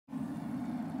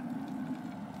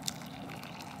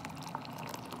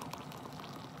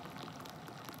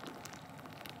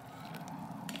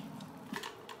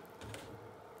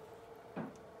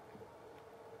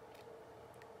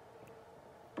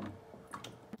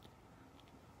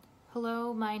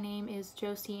Hello, my name is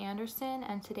Josie Andersen,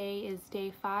 and today is day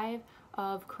 5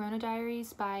 of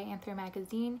Diaries by Andersen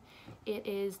magazine. It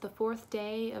is the 4th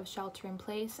day of shelter in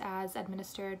place as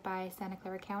administered by Santa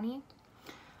Clara County.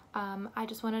 I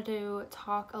just wanted to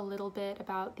talk a little bit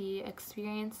about the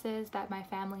experiences that my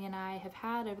family and I have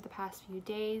had over the past few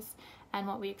days and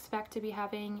what we expect to be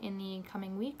having in the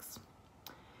coming weeks.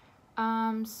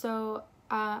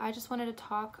 I just wanted to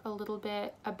talk a little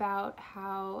bit about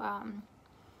how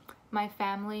my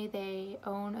family, they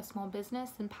own a small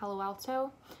business in Palo Alto,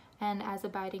 and as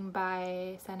abiding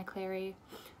by Santa Clara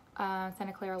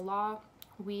law,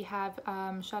 we have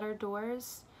shut our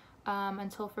doors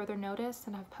until further notice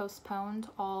and have postponed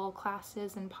all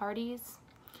classes and parties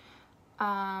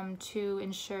to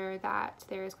ensure that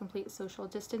there is complete social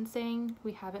distancing.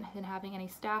 We haven't been having any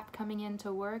staff coming in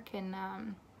to work in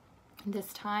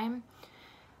this time,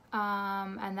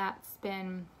 and that's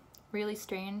been really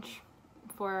strange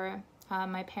for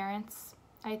my parents.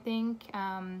 I think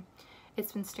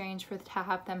it's been strange to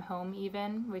have them home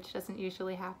even, which doesn't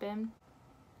usually happen.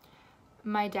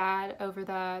 My dad, over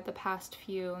the past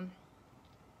few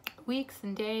weeks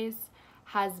and days,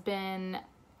 has been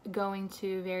going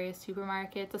to various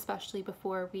supermarkets, especially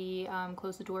before we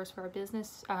closed the doors for our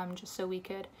business, just so we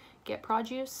could get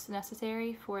produce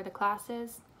necessary for the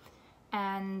classes.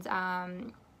 And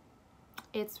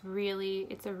it's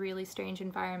a really strange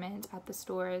environment at the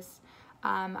stores.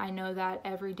 I know that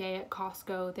every day at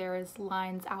Costco there is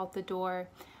lines out the door,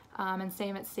 and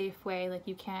same at Safeway. Like,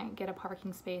 you can't get a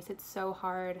parking space. It's so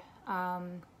hard.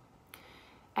 And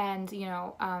you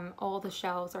know, all the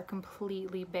shelves are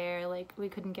completely bare. Like, we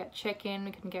couldn't get chicken,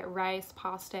 we couldn't get rice,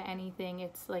 pasta, anything.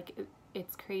 It's like,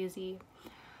 it's crazy.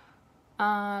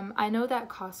 I know that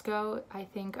Costco, I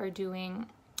think, are doing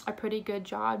a pretty good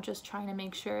job just trying to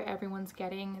make sure everyone's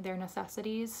getting their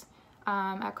necessities.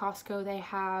 At Costco, they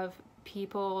have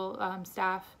people,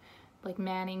 staff, like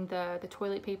manning the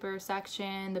toilet paper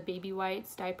section, the baby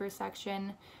wipes, diaper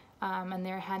section, and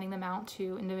they're handing them out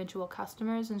to individual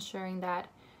customers, ensuring that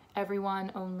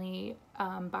everyone only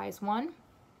buys one,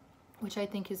 which I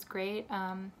think is great.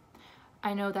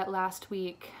 I know that last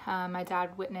week my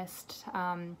dad witnessed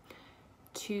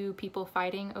 2 people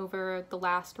fighting over the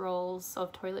last rolls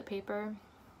of toilet paper.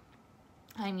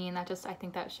 I mean, I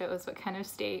think that shows what kind of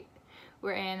state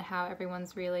we're in, how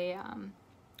everyone's really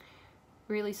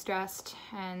really stressed,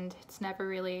 and it's never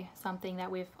really something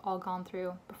that we've all gone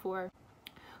through before.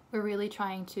 We're really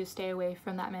trying to stay away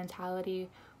from that mentality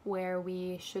where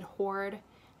we should hoard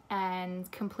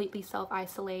and completely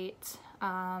self-isolate.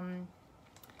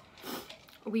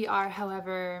 We are,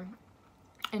 however,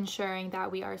 ensuring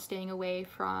that we are staying away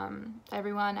from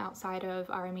everyone outside of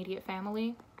our immediate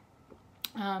family,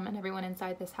 and everyone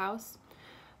inside this house.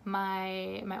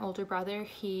 My older brother,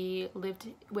 he lived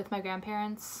with my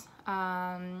grandparents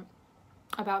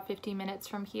about 15 minutes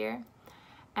from here,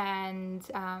 and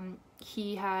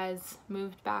he has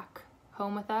moved back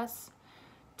home with us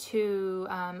to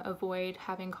avoid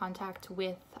having contact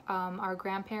with our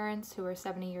grandparents, who are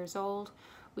 70 years old.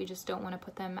 We just don't want to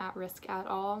put them at risk at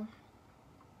all.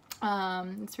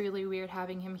 It's really weird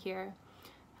having him here,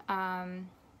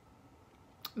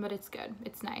 but it's good,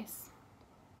 it's nice.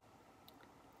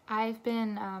 I've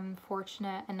been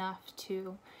fortunate enough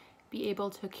to be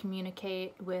able to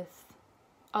communicate with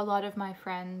a lot of my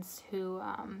friends who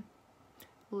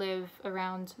live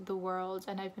around the world,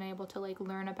 and I've been able to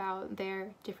learn about their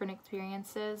different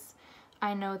experiences.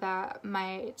 I know that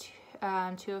my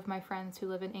 2 of my friends who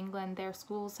live in England, their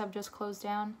schools have just closed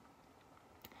down.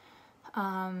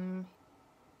 I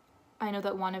know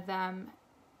that one of them,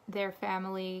 their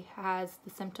family has the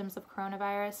symptoms of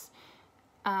coronavirus,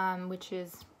 which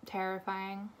is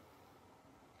terrifying.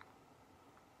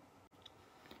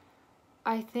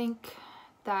 I think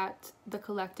that the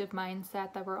collective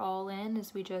mindset that we're all in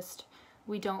is we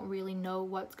don't really know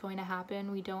what's going to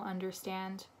happen. We don't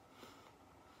understand.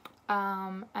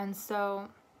 And so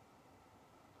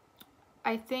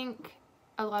I think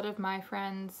a lot of my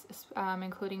friends,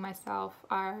 including myself,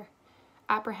 are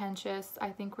apprehensive. I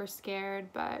think we're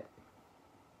scared, but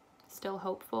still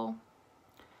hopeful.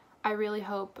 I really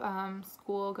hope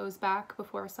school goes back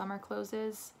before summer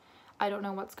closes. I don't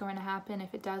know what's going to happen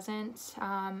if it doesn't.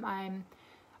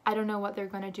 I don't know what they're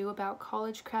going to do about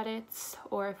college credits,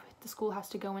 or if the school has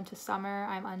to go into summer.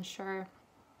 I'm unsure.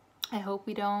 I hope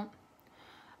we don't.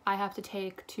 I have to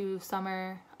take 2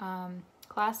 summer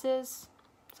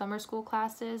school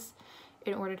classes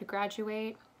in order to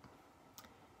graduate.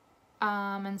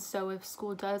 And so if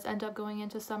school does end up going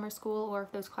into summer school, or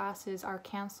if those classes are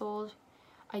canceled,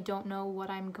 I don't know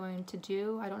what I'm going to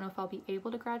do. I don't know if I'll be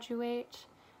able to graduate.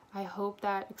 I hope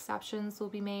that exceptions will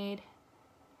be made,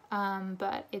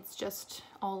 but it's just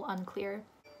all unclear.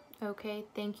 Okay,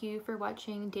 thank you for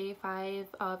watching day 5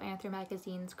 of Anther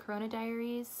Magazine's Corona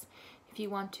Diaries. If you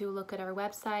want to look at our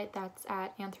website, that's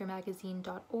at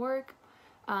anthermagazine.org.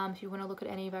 If you want to look at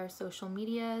any of our social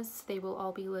medias, they will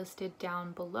all be listed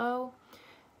down below.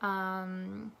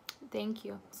 Thank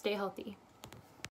you. Stay healthy.